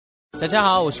大家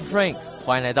好，我是 Frank，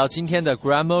 欢迎来到今天的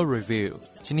Grammar Review。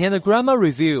今天的 Grammar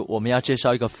Review 我们要介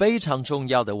绍一个非常重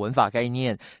要的文法概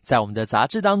念，在我们的杂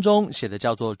志当中写的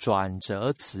叫做转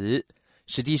折词。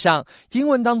实际上，英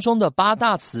文当中的8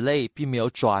大词类并没有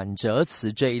转折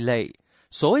词这一类。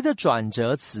所谓的转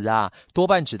折词啊，多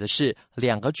半指的是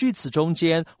两个句子中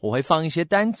间我会放一些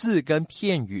单字跟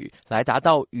片语来达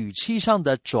到语气上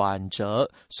的转折，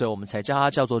所以我们才叫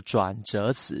它叫做转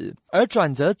折词。而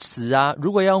转折词啊，如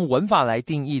果要用文法来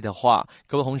定义的话，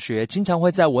各位同学经常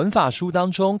会在文法书当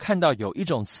中看到有一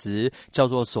种词叫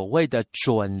做所谓的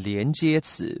准连接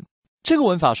词。这个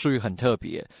文法术语很特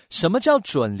别，什么叫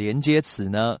准连接词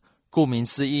呢？顾名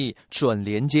思义，准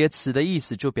连接词的意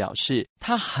思就表示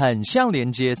它很像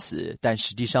连接词，但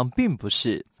实际上并不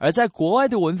是。而在国外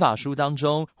的文法书当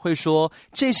中会说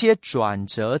这些转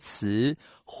折词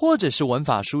或者是文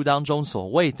法书当中所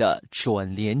谓的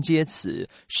准连接词，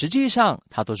实际上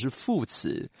它都是副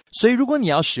词。所以如果你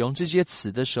要使用这些词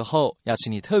的时候，要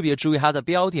请你特别注意它的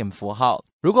标点符号。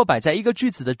如果摆在一个句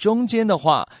子的中间的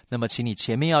话，那么请你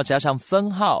前面要加上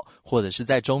分号，或者是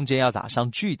在中间要打上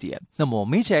句点。那么我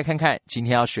们一起来看看今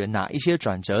天要学哪一些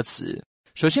转折词。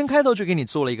首先开头就给你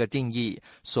做了一个定义，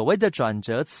所谓的转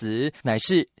折词乃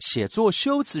是写作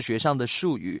修辞学上的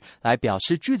术语，来表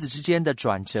示句子之间的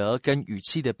转折跟语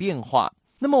气的变化。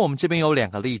那么我们这边有2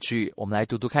个例句，我们来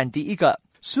读读看。第一个，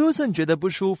 Susan 觉得不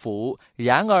舒服，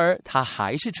然而她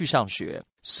还是去上学。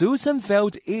 Susan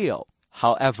felt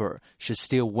ill，However, she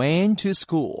still went to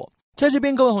school. 在这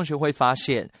边各位同学会发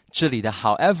现，这里的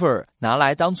however 拿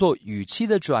来当作语气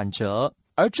的转折，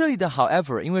而这里的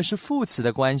however 因为是副词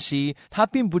的关系，它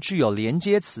并不具有连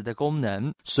接词的功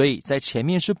能，所以在前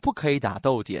面是不可以打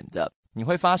逗点的。你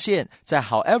会发现在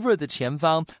however 的前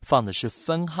方放的是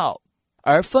分号，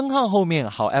而分号后面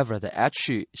however 的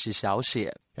h 是小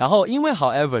写，然后因为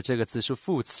however 这个字是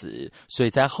副词，所以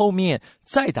在后面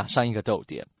再打上一个逗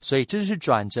点，所以这是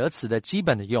转折词的基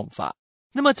本的用法。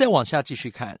那么再往下继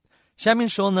续看，下面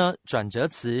说呢，转折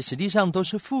词实际上都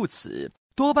是副词，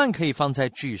多半可以放在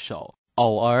句首，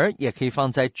偶尔也可以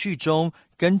放在句中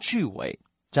跟句尾。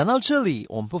讲到这里，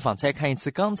我们不妨再看一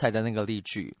次刚才的那个例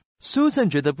句， Susan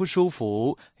觉得不舒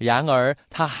服，然而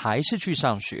她还是去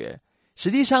上学。实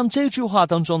际上这句话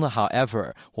当中的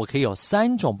however 我可以有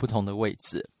3种不同的位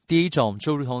置。第一种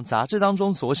就如同杂志当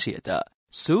中所写的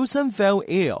Susan fell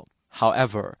ill,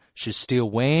 however, she still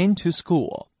went to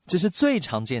school， 这是最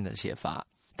常见的写法。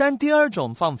但第二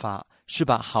种方法是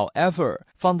把 however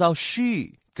放到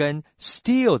she 跟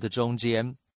still 的中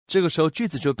间，这个时候句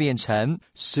子就变成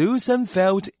Susan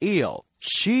felt ill,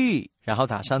 she 然后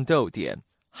打上逗点，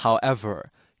 however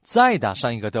再打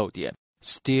上一个逗点，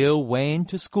 still went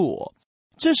to school。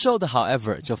这时候的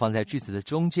however 就放在句子的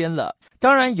中间了。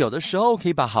当然有的时候可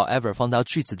以把 however 放到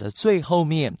句子的最后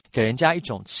面，给人家一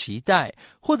种期待，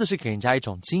或者是给人家一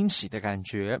种惊喜的感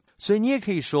觉。所以你也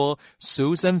可以说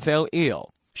Susan fell ill,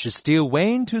 she still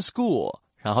went to school，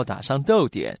 然后打上逗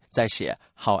点，再写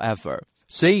however。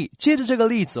 所以借着这个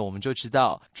例子我们就知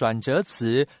道，转折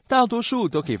词大多数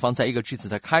都可以放在一个句子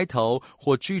的开头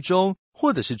或句中，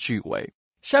或者是句尾。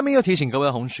下面又提醒各位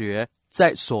同学，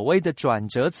在所谓的转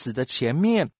折词的前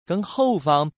面跟后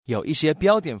方有一些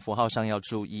标点符号上要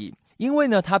注意，因为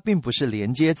呢它并不是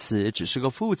连接词，只是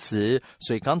个副词，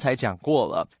所以刚才讲过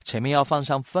了，前面要放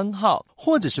上分号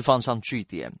或者是放上句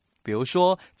点。比如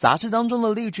说杂志当中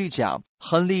的例句讲，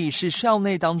亨利是校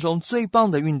内当中最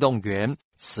棒的运动员，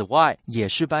此外也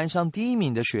是班上第1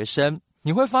名的学生。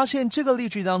你会发现这个例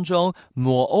句当中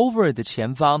moreover 的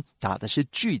前方打的是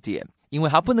句点，因为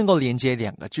它不能够连接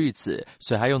2个句子，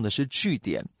所以它用的是句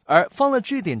点。而放了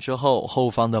句点之后，后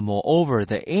方的 moreover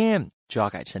的 am 就要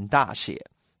改成大写。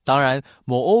当然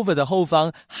moreover 的后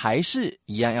方还是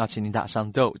一样要请你打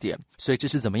上逗点。所以这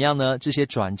是怎么样呢？这些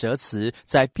转折词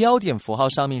在标点符号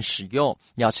上面使用，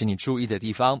要请你注意的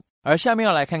地方。而下面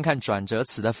要来看看转折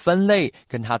词的分类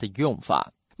跟它的用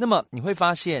法。那么你会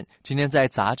发现，今天在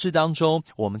杂志当中，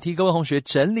我们替各位同学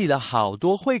整理了好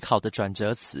多会考的转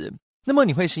折词。那么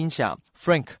你会心想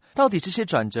Frank， 到底这些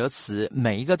转折词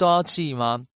每一个都要记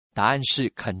吗？答案是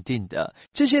肯定的。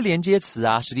这些连接词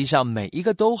啊，实际上每一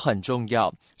个都很重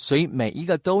要，所以每一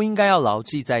个都应该要牢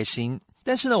记在心。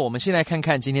但是呢，我们先来看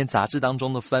看今天杂志当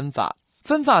中的分法。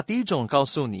分法第一种告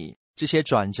诉你，这些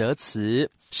转折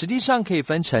词实际上可以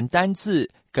分成单字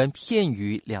跟片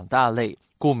语2大类。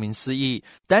顾名思义，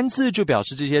单字就表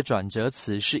示这些转折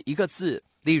词是一个字，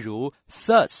例如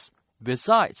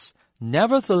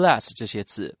thus、besides、nevertheless 这些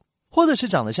字，或者是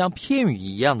长得像片语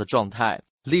一样的状态，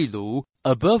例如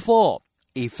above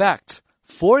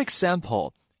all、effect、for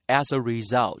example、as a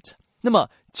result。那么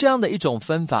这样的一种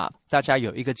分法，大家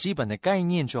有一个基本的概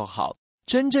念就好。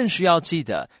真正需要记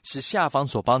的是下方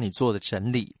所帮你做的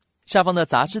整理。下方的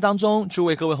杂志当中就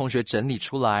为各位同学整理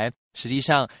出来，实际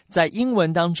上在英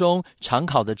文当中常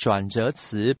考的转折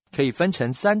词可以分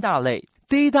成3大类。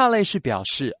第一大类是表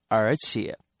示而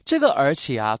且，这个而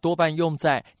且多半用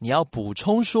在你要补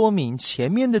充说明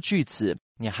前面的句子，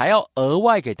你还要额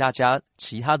外给大家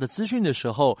其他的资讯的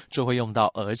时候，就会用到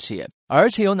而且。而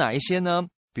且有哪一些呢？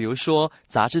比如说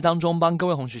杂志当中帮各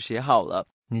位同学写好了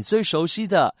你最熟悉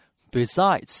的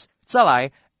besides， 再来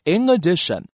in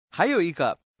addition， 还有一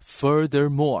个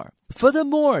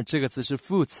furthermore。Furthermore 这个字是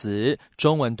副词，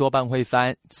中文多半会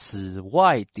翻此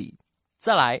外的。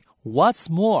再来 what's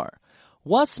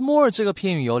more。What's more 这个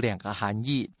片语有2个含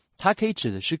义，它可以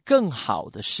指的是更好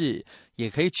的事，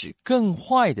也可以指更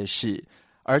坏的事，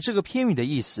而这个片语的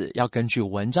意思要根据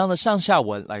文章的上下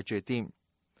文来决定。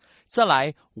再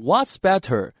来 What's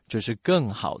better 就是更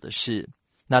好的事，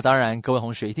那当然各位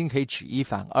同学一定可以举一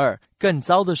反二，更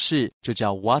糟的事就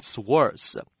叫 What's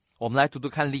worse。 我们来读读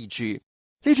看例句。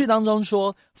例句当中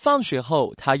说，放学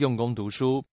后他用功读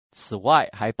书，此外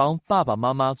还帮爸爸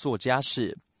妈妈做家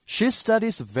事。She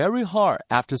studies very hard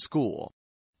after school.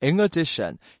 In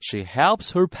addition, she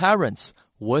helps her parents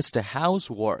with the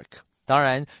housework. 当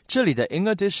然，这里的 in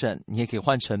addition 你也可以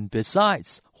换成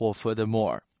besides 或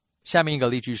furthermore。下面一个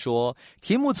例句说，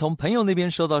提姆从朋友那边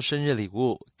收到生日礼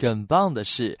物，更棒的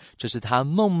是，这是他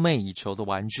梦寐以求的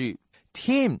玩具。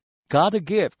Tim got a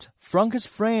gift from his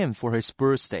friend for his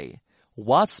birthday.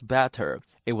 What's better?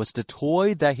 It was the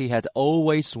toy that he had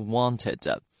always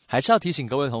wanted. 还是要提醒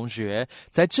各位同学，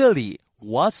在这里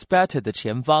What's better 的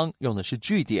前方用的是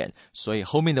句点，所以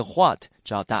后面的 what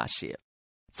就要大写。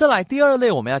再来第二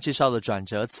类我们要介绍的转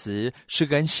折词是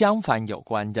跟相反有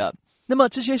关的。那么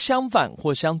这些相反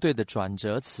或相对的转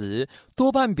折词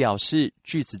多半表示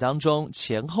句子当中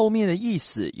前后面的意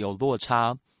思有落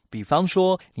差。比方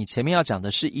说你前面要讲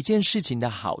的是一件事情的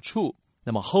好处，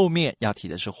那么后面要提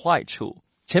的是坏处。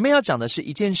前面要讲的是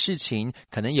一件事情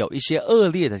可能有一些恶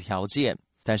劣的条件，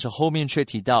但是后面却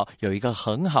提到有一个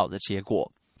很好的结果。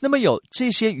那么有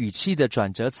这些语气的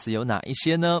转折词有哪一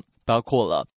些呢？包括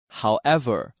了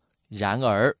however 然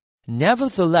而，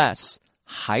 nevertheless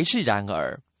还是然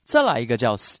而，再来一个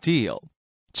叫 still。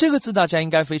 这个字大家应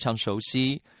该非常熟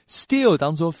悉， still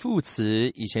当作副词，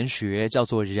以前学叫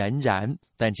做仍然，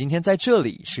但今天在这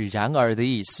里是然而的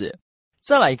意思。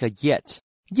再来一个 yet。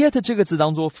 yet 这个字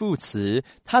当作副词，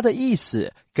它的意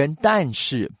思跟但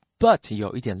是 but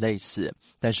有一点类似，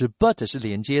但是 but 是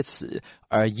连接词，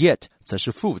而 yet 则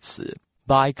是副词。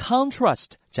 By contrast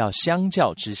叫相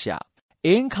较之下，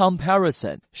 In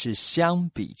comparison 是相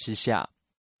比之下，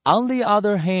 On the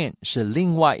other hand 是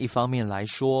另外一方面来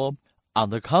说， On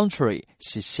the contrary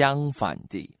是相反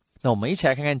的。那我们一起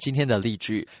来看看今天的例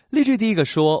句。例句第一个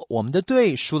说，我们的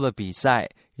队输了比赛，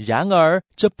然而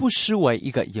这不失为一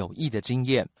个有益的经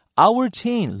验。 Our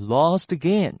team lost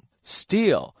again.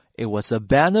 Still, it was a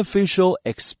beneficial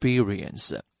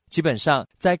experience. 基本上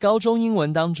在高中英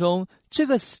文当中，这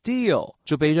个 still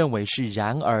就被认为是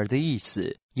然而的意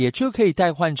思，也就可以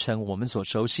代换成我们所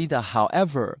熟悉的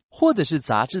however， 或者是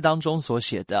杂志当中所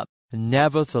写的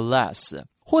nevertheless，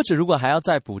 或者如果还要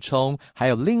再补充，还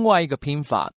有另外一个拼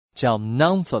法叫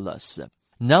nonetheless。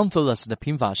 nonetheless 的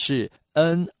拼法是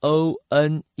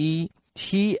nonetheless，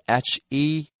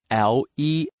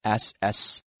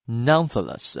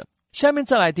 nonetheless。下面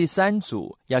再来第3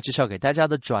组要介绍给大家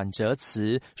的转折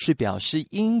词是表示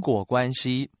因果关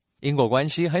系。因果关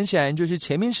系很显然就是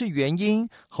前面是原因，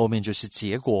后面就是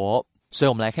结果，所以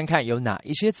我们来看看有哪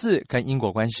一些字跟因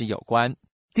果关系有关。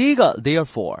第一个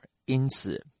therefore 因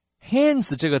此，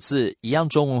 hence 这个字一样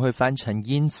中文会翻成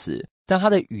因此，但它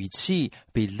的语气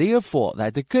比 therefore 来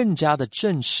得更加的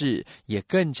正式，也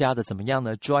更加的怎么样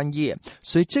呢？专业，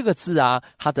所以这个字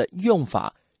它的用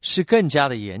法是更加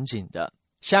的严谨的。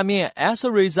下面 as a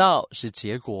result 是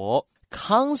结果，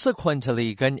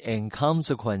 consequently 跟 in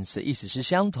consequence 意思是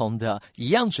相同的，一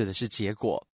样指的是结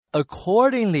果。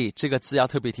 accordingly 这个字要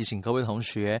特别提醒各位同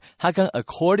学，它跟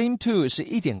according to 是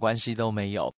一点关系都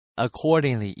没有，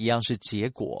 accordingly 一样是结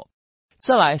果。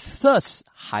再来 thus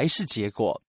还是结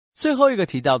果。最后一个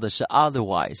提到的是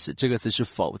otherwise， 这个字是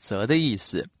否则的意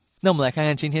思。那我们来看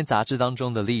看今天杂志当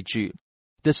中的例句。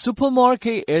 The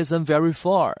supermarket isn't very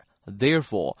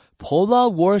far.Therefore, Paula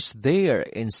walks there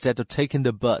instead of taking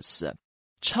the bus.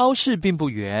 超市并不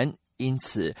远，因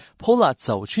此 Paula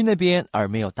走去那边而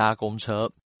没有搭公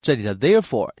车。这里的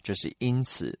therefore 就是因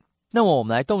此。那么我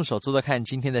们来动手做做看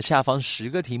今天的下方10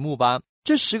个题目吧。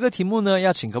这10个题目呢，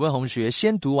要请各位同学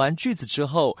先读完句子之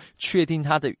后，确定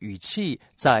它的语气，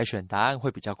再来选答案会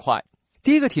比较快。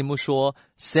第一个题目说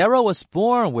Sarah was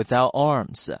born without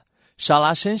arms. 莎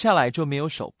拉生下来就没有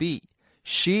手臂。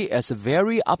She is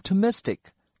very optimistic.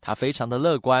 她非常的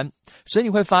乐观。所以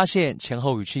你会发现前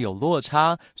后语气有落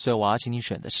差，所以我要请你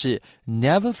选的是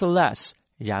nevertheless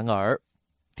然而。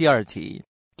第二题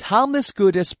Tom is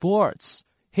good at sports.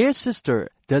 His sister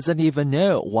doesn't even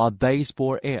know what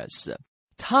baseball is.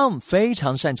 Tom 非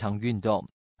常擅长运动，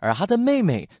而他的妹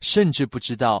妹甚至不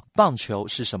知道棒球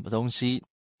是什么东西。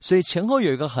所以前后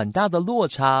有一个很大的落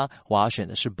差，我要选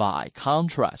的是 by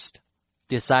contrast。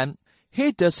第三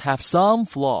He does have some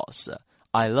flaws.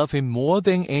 I love him more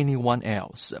than anyone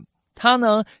else. 他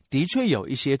呢，的确有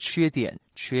一些缺点、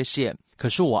缺陷，可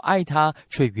是我爱他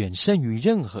却远胜于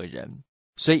任何人。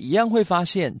所以一样会发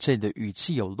现这里的语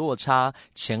气有落差，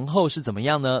前后是怎么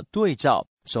样呢？对照，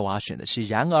所以我要选的是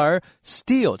然而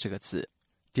still 这个字。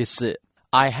第四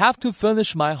I have to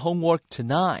finish my homework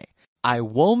tonight. I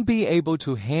won't be able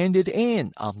to hand it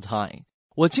in on time.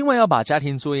 我今晚要把家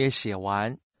庭作业写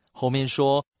完。后面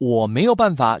说我没有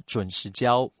办法准时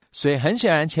交，所以很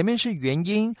显然前面是原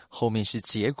因，后面是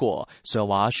结果，所以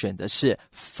我要选的是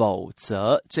否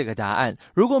则这个答案。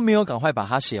如果没有赶快把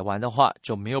它写完的话，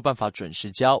就没有办法准时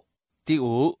交。第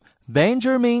五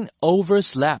Benjamin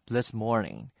overslept this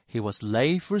morning. He was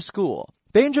late for school.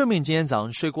 Benjamin 今天早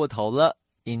上睡过头了，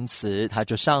因此他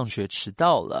就上学迟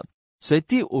到了。所以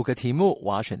第五个题目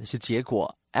我要选的是结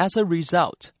果 as a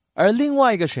result， 而另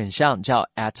外一个选项叫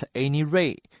at any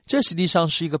rate， 这实际上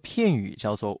是一个片语，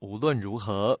叫做无论如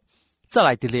何。再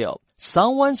来第六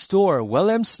Someone stole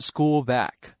William's school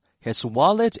bag. His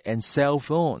wallet and cell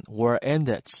phone were in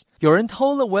it. 有人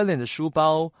偷了 William 的书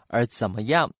包，而怎么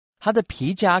样？他的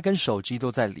皮夹跟手机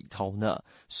都在里头呢，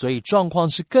所以状况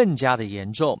是更加的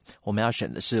严重。我们要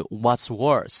选的是 what's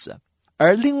worse。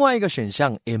而另外一个选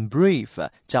项 in brief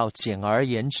叫简而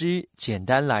言之，简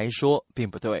单来说并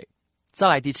不对。再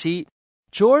来第七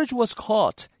George was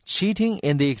caught cheating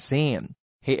in the exam.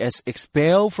 He is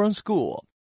expelled from school.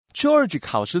 George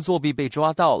考试作弊被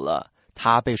抓到了，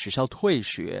他被学校退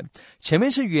学。前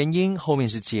面是原因，后面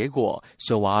是结果，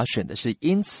所以我要选的是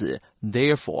因此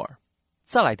therefore。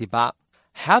再来第八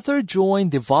Heather joined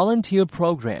the volunteer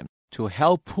program to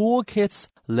help poor kids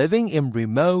living in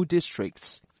remote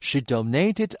districts.She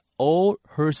donated all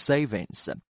her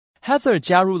savings. Heather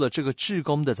加入了这个志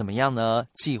工的怎么样呢？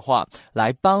计划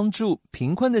来帮助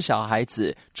贫困的小孩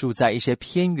子住在一些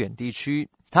偏远地区。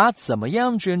她怎么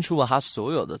样捐出了她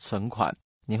所有的存款？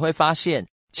你会发现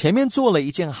前面做了一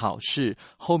件好事，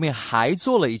后面还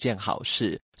做了一件好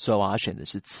事，所以我要选的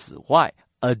是此外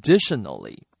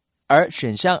additionally。而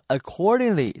选项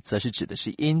accordingly 则是指的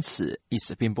是因此，意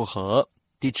思并不合。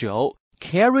第九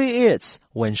Carrie eats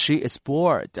when she is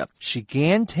bored. She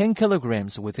gained 10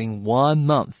 kilograms within 1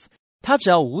 month. 她只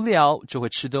要无聊就会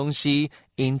吃东西，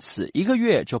因此1个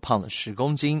月就胖了10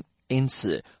公斤，因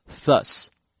此 thus。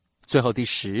最后第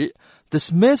10 The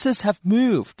Smiths have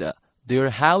moved. Their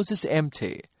house is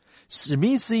empty. 史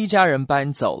密斯一家人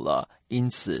搬走了，因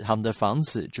此他们的房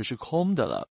子就是空的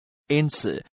了，因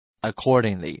此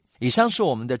accordingly。以上是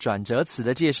我们的转折词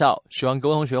的介绍，希望各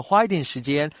位同学花一点时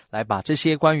间来把这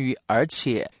些关于而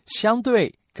且、相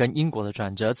对跟因果的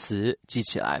转折词记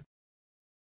起来。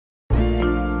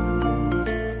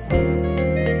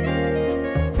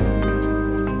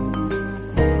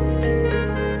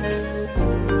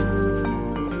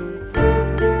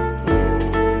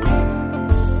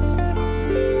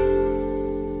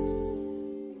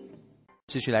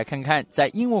继续来看看在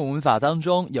英文文法当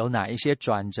中有哪一些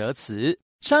转折词。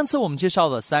上次我们介绍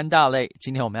了3大类，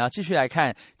今天我们要继续来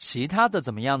看其他的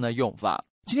怎么样的用法。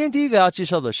今天第一个要介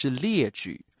绍的是列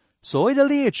举。所谓的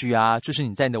列举啊，就是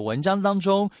你在你的文章当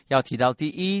中要提到第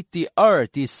一、第二、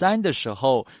第三的时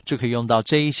候，就可以用到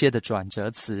这一些的转折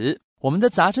词。我们的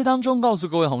杂志当中告诉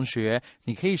各位同学，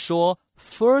你可以说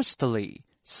firstly,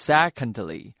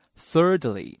 secondly,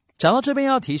 thirdly。讲到这边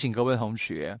要提醒各位同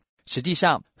学，实际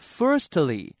上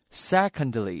firstly,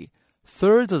 secondly,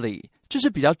 thirdly这是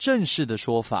比较正式的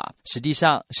说法，实际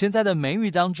上现在的美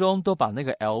语当中都把那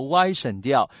个 ly 省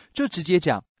掉，就直接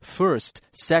讲 first,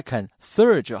 second,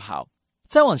 third 就好。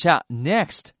再往下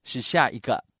next 是下一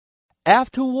个，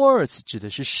 afterwards 指的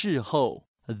是事后，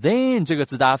 then 这个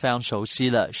字大家非常熟悉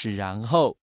了，是然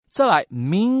后。再来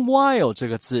meanwhile 这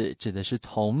个字指的是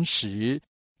同时，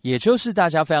也就是大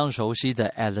家非常熟悉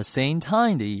的 at the same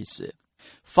time 的意思。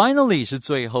 finally 是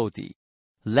最后的，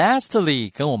 lastly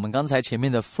跟我们刚才前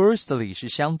面的 firstly 是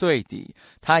相对的，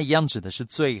它一样指的是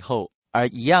最后，而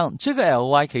一样这个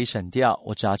ly 可以省掉，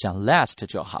我只要讲 last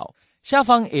就好。下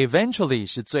方 eventually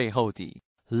是最后的，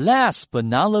 last but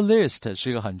not the least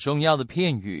是个很重要的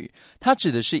片语，它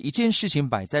指的是一件事情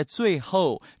摆在最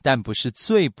后，但不是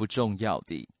最不重要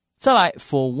的。再来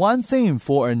for one thing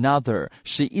for another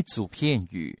是一组片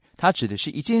语，它指的是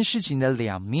一件事情的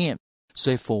两面，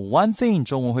所以 for one thing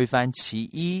中文会翻其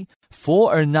一，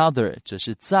 for another 则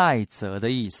是再则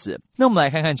的意思。那我们来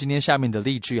看看今天下面的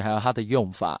例句还有它的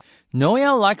用法。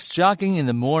 Noah likes jogging in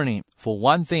the morning. For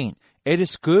one thing, it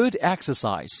is good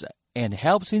exercise and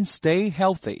helps him stay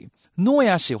healthy. 诺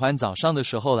亚喜欢早上的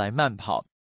时候来慢跑，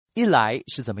一来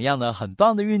是怎么样呢？很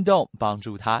棒的运动，帮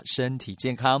助他身体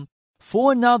健康。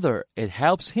For another, it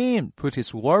helps him put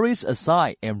his worries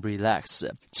aside and relax.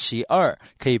 其二，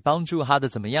可以帮助他的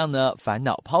怎么样呢？烦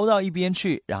恼抛到一边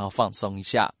去，然后放松一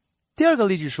下。第二个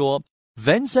例句说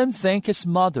Vincent thanked his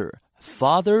mother,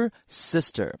 father,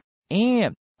 sister,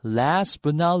 and last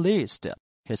but not least,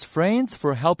 his friends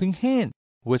for helping him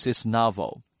with his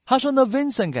novel. 他说呢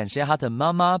Vincent 感谢他的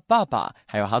妈妈、爸爸，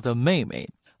还有他的妹妹。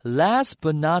Last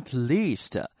but not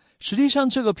least, 实际上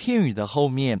这个片语的后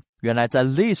面原来在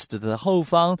list 的后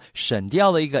方省掉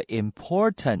了一个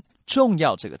important 重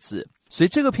要这个字，所以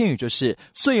这个片语就是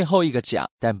最后一个讲，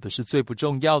但不是最不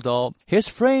重要的哦。His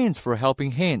friends for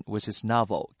helping him with his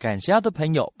novel. 感谢他的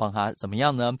朋友帮他怎么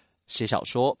样呢？写小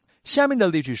说。下面的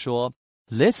例句说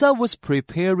Lisa was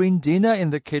preparing dinner in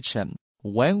the kitchen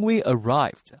when we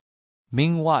arrived.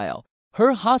 Meanwhile,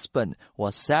 her husband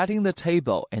was setting the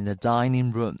table in the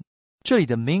dining room. 这里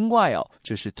的 meanwhile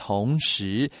就是同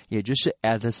时，也就是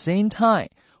at the same time，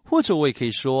 或者我也可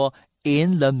以说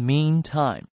in the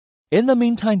meantime。 In the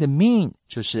meantime 的 mean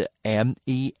就是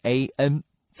M-E-A-N。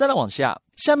 再来往下，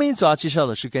下面一组要介绍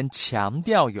的是跟强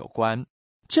调有关。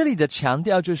这里的强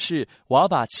调就是我要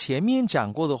把前面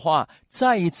讲过的话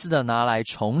再一次的拿来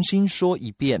重新说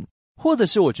一遍，或者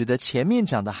是我觉得前面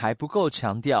讲的还不够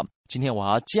强调，今天我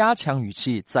要加强语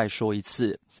气再说一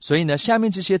次。所以呢，下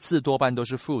面这些字多半都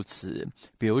是副词，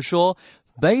比如说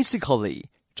basically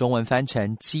中文翻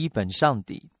成基本上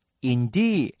的，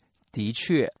 indeed 的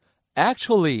确，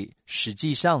 actually 实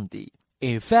际上的，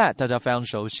 in fact 大家非常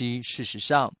熟悉，事实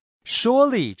上，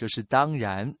 surely 就是当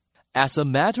然， as a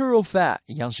matter of fact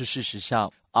一样是事实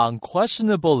上，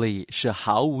 unquestionably 是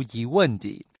毫无疑问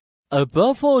的。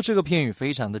Above all 这个片语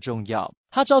非常的重要，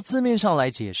它照字面上来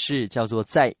解释叫做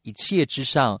在一切之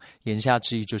上，言下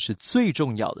之意就是最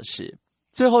重要的事。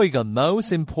最后一个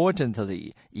most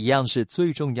importantly 一样是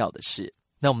最重要的事。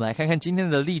那我们来看看今天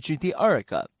的例句第二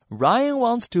个 Ryan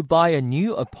wants to buy a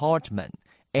new apartment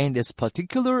and is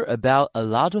particular about a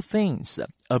lot of things.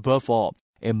 Above all,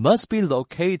 it must be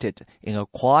located in a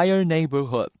quiet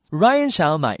neighborhood. Ryan 想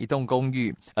要买一栋公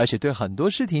寓，而且对很多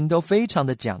事情都非常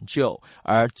的讲究，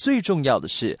而最重要的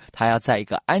是他要在一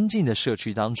个安静的社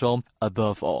区当中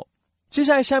above all。 接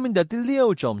下来下面的第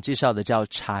六种介绍的叫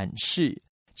阐释。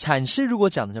阐释如果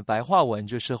讲的是白话文，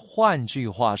就是换句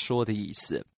话说的意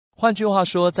思。换句话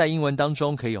说，在英文当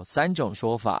中可以有三种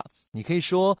说法，你可以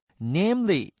说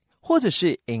namely， 或者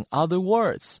是 in other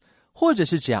words， 或者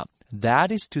是讲 that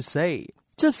is to say。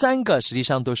这三个实际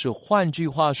上都是换句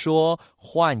话说，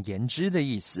换言之的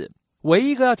意思。唯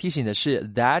一一个要提醒的是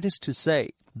that is to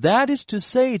say。 That is to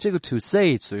say 这个 to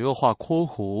say 左右画括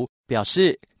弧，表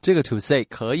示这个 to say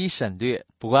可以省略。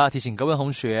不过要提醒各位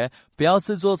同学不要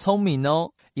自作聪明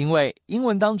哦，因为英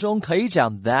文当中可以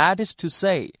讲 that is to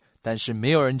say， 但是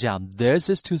没有人讲 this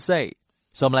is to say。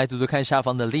 所以我们来读读看下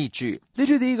方的例句。例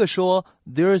句第一个说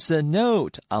There's a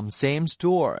note on Sam's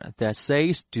door that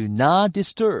says do not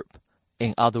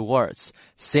disturb。In other words,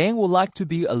 Sam would like to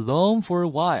be alone for a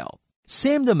while.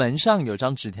 Sam 的门上有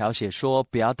张纸条写说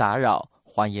不要打扰，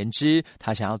换言之，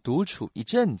他想要独处一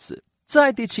阵子。再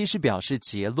来第七是表示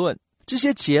结论，这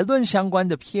些结论相关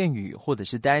的片语或者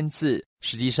是单字，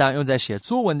实际上用在写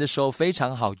作文的时候非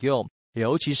常好用，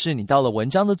尤其是你到了文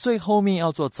章的最后面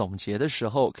要做总结的时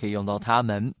候，可以用到它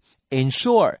们。In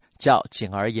short 叫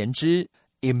简而言之，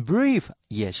 In brief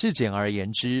也是简而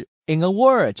言之。In a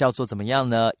word 叫做怎么样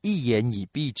呢？一言以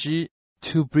蔽之。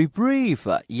To be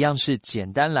brief 一样是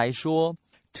简单来说。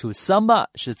To sum up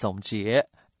是总结。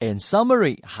In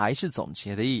summary 还是总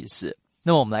结的意思。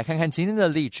那么我们来看看今天的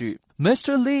例句。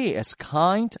Mr. Lee is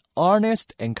kind,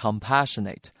 honest, and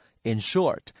compassionate. In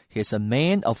short, he's a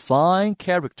man of fine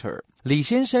character. 李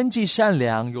先生既善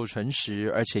良又诚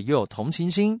实，而且又有同情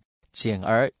心。简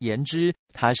而言之，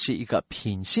他是一个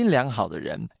品性良好的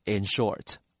人。In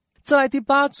short。再来第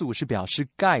八组是表示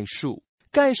概述，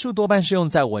概述多半是用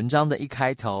在文章的一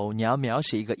开头，你要描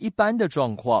写一个一般的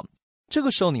状况，这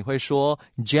个时候你会说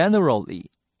generally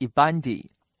一般的，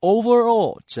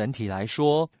 overall 整体来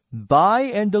说，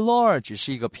 by and large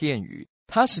是一个片语，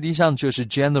它实际上就是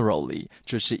generally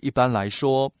就是一般来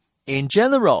说。 in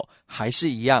general 还是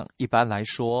一样一般来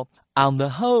说。 on the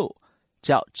whole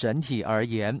叫整体而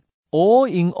言。 all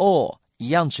in all 一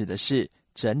样指的是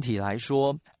整体来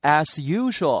说 as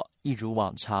usual 一如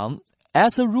往常，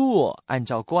 as a rule 按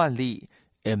照惯例，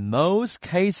 in most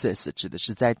cases 指的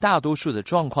是在大多数的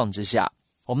状况之下。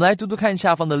我们来读读看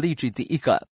下方的例句。第一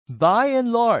个 By and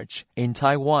large, in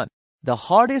Taiwan, the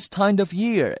hardest time of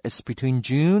year is between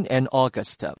June and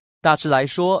August. 大致来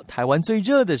说，台湾最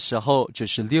热的时候就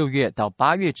是6月到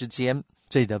8月之间。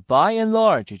这里的 by and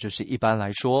large 就是一般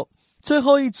来说。最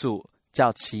后一组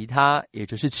叫其他，也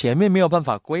就是前面没有办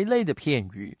法归类的片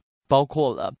语，包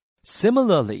括了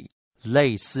similarly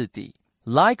类似的，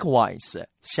 likewise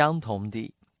相同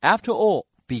的， after all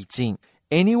毕竟，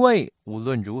 anyway 无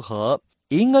论如何，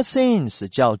 in a sense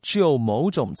叫就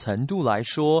某种程度来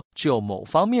说，就某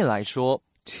方面来说，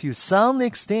 to some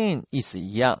extent 意思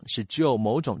一样，是就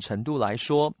某种程度来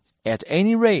说， at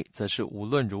any rate 则是无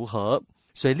论如何。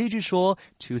所以例句说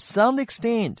To some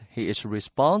extent, he is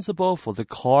responsible for the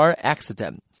car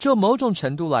accident. 就某种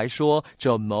程度来说，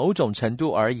就某种程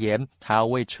度而言，他要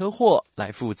为车祸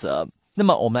来负责。那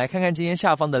么我们来看看今天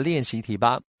下方的练习题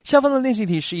吧。下方的练习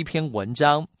题是一篇文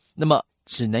章，那么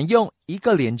只能用一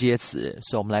个连接词，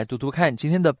所以我们来读读看今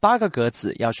天的8个格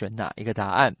子要选哪一个答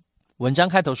案。文章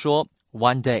开头说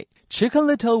One day,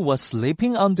 Chicken Little was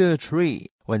sleeping under a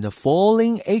tree.When the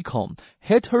falling acorn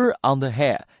hit her on the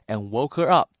head and woke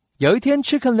her up. 有一天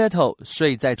Chicken Little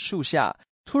睡在树下，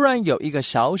突然有一个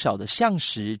小小的橡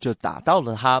石就打到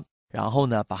了她，然后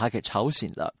呢把她给吵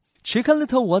醒了。Chicken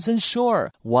Little wasn't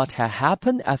sure what had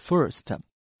happened at first.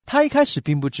 她一开始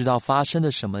并不知道发生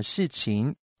了什么事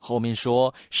情。后面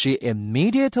说 She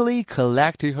immediately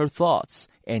collected her thoughts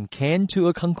and came to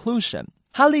a conclusion.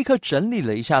 她立刻整理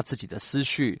了一下自己的思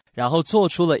绪，然后做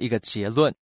出了一个结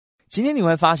论。今天你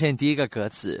会发现第一个格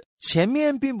子前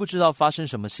面并不知道发生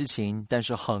什么事情，但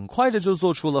是很快的就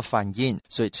做出了反应，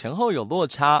所以前后有落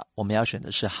差。我们要选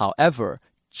的是 however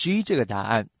G 这个答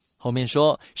案。后面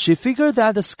说 She figured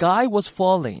that the sky was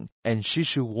falling and she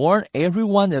should warn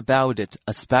everyone about it,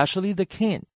 especially the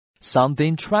king.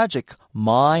 Something tragic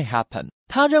might happen.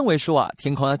 她认为说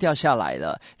天空要掉下来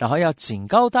了，然后要警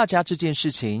告大家这件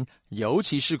事情，尤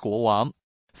其是国王，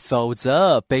否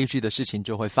则悲剧的事情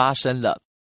就会发生了。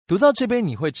读到这边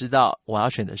你会知道我要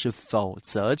选的是否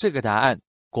则这个答案，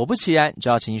果不其然就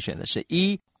要请你选的是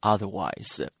一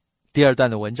otherwise。 第二段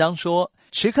的文章说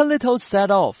Chicken Little set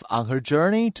off on her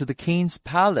journey to the king's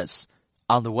palace.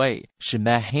 On the way, she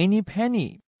met Henny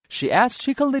Penny. She asked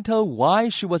Chicken Little why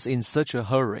she was in such a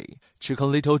hurry.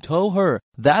 Chicken Little told her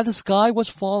that the sky was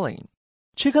falling.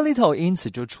 Chicken Little 因此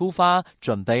就出发，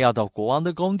准备要到国王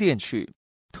的宫殿去。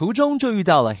途中就遇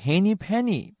到了 Henny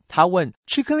Penny， 他问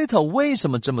Chicken Little 为什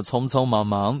么这么匆匆忙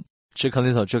忙， Chicken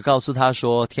Little 就告诉他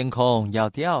说天空要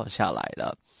掉下来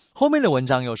了。后面的文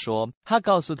章又说他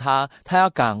告诉他要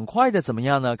赶快的怎么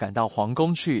样呢，赶到皇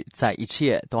宫去，在一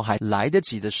切都还来得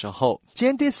及的时候。今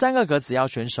天第三个格子要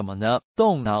选什么呢？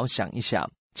动脑想一想。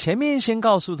前面先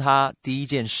告诉他第一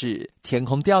件事天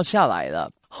空掉下来了，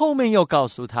后面又告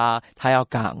诉他要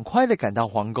赶快的赶到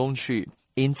皇宫去，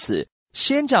因此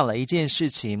先讲了一件事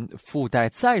情，附带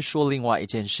再说另外一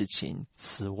件事情。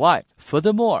此外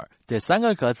furthermore 第三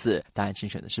个格子答案请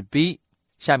选的是 B。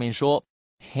 下面说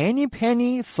Henny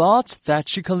Penny thought that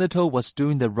Chicken Little was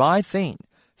doing the right thing,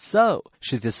 so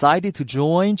she decided to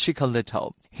join Chicken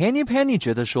Little. Henny Penny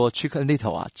觉得说 Chicken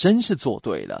Little 真是做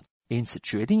对了，因此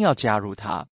决定要加入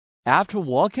他。 After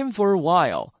walking for a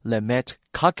while, they met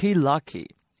Cocky Lucky.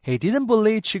 He didn't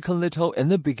believe Chicken Little in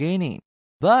the beginning,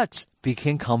 but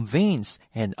became convinced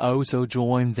and also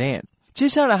joined them. 接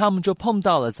下来他们就碰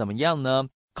到了怎么样呢？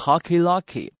 Cocky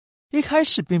Lucky 一开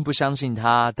始并不相信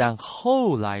他，但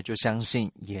后来就相信，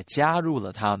也加入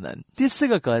了他们。第四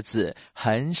个格子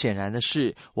很显然的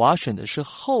是我要选的是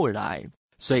后来，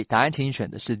所以答案请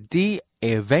选的是 D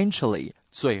eventually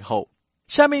最后。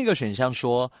下面一个选项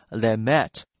说 They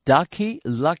met Ducky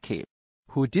Lucky,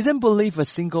 who didn't believe a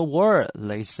single word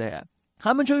they said.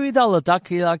 他们就遇到了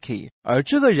Ducky Lucky， 而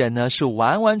这个人呢是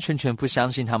完完全全不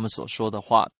相信他们所说的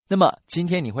话。那么今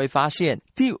天你会发现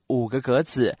第五个格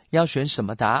子要选什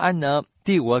么答案呢？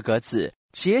第五个格子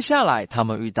接下来他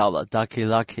们遇到了 Ducky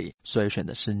Lucky， 所以选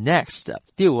的是 next。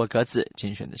 第五个格子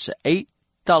请选的是 A。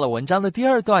 到了文章的第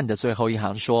二段的最后一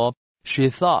行说 She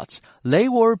thought they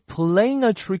were playing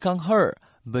a trick on her,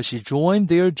 but she joined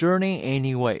their journey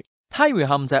anyway. 她以为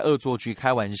他们在恶作剧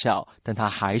开玩笑，但她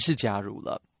还是加入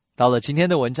了。到了今天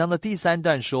的文章的第三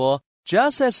段说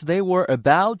Just as they were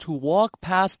about to walk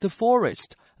past the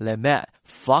forest, they met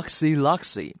Foxy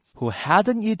Luxy, who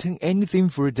hadn't eaten anything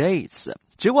for days.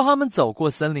 结果他们走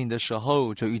过森林的时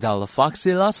候就遇到了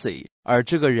Foxy Luxy， 而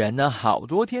这个人呢好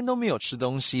多天都没有吃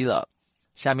东西了。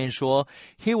下面说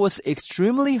He was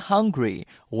extremely hungry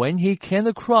when he came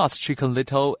across Chicken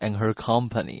Little and her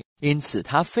company. 因此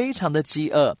他非常的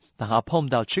饥饿，当他碰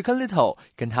到 Chicken Little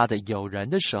跟他的友人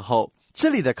的时候，这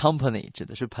里的 company 指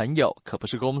的是朋友，可不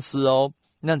是公司哦。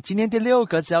那今天第6个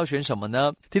格子要选什么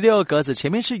呢？第6个格子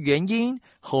前面是原因，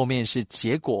后面是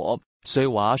结果，所以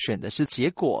我要选的是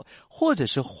结果，或者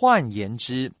是换言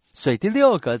之，所以第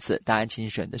6个格子答案请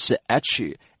选的是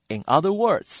H. In other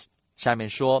words， 下面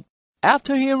说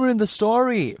After hearing the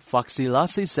story, Foxy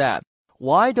Lassie said,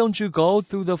 Why don't you go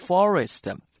through the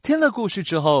forest? 听了故事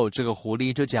之后，这个狐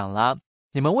狸就讲啦，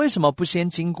你们为什么不先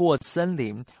经过森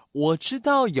林？我知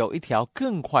道有一条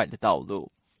更快的道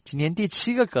路。今天第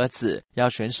7个格子要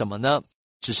选什么呢？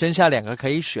只剩下2个可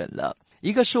以选了，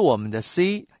一个是我们的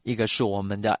C， 一个是我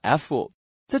们的 F。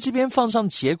 在这边放上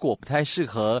结果不太适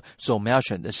合，所以我们要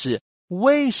选的是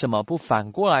为什么不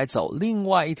反过来走另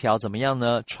外一条怎么样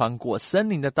呢？穿过森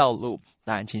林的道路，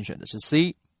当然请选的是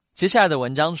C。 接下来的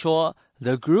文章说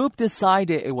The group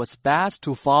decided it was best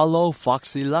to follow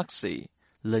Foxy Lassie.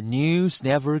 The news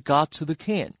never got to the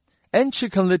king, and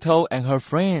Chicken Little and her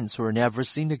friends were never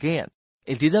seen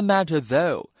again.It didn't matter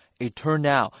though. It turned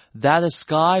out that the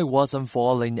sky wasn't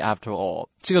falling after all.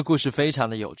 这个故事非常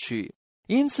的有趣，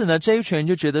因此呢，这一群人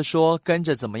就觉得说跟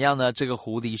着怎么样呢？这个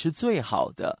狐狸是最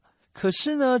好的。可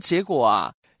是呢，结果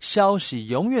啊，消息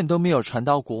永远都没有传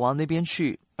到国王那边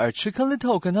去，而 Chicken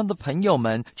Little 跟他的朋友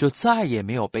们就再也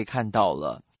没有被看到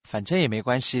了。反正也没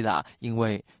关系啦，因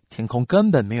为天空根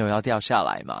本没有要掉下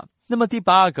来嘛。那么第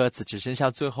8个格子只剩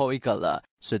下最后一个了，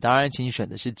所以当然请选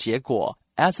的是结果。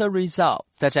As a result，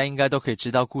 大家应该都可以知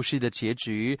道故事的结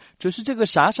局，就是这个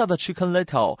傻傻的 Chicken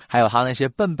Little 还有他那些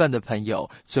笨笨的朋友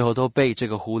最后都被这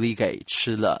个狐狸给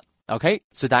吃了。 OK，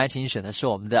 所以答案请选的是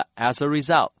我们的 As a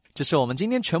result。 这是我们今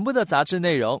天全部的杂志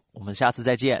内容，我们下次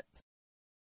再见。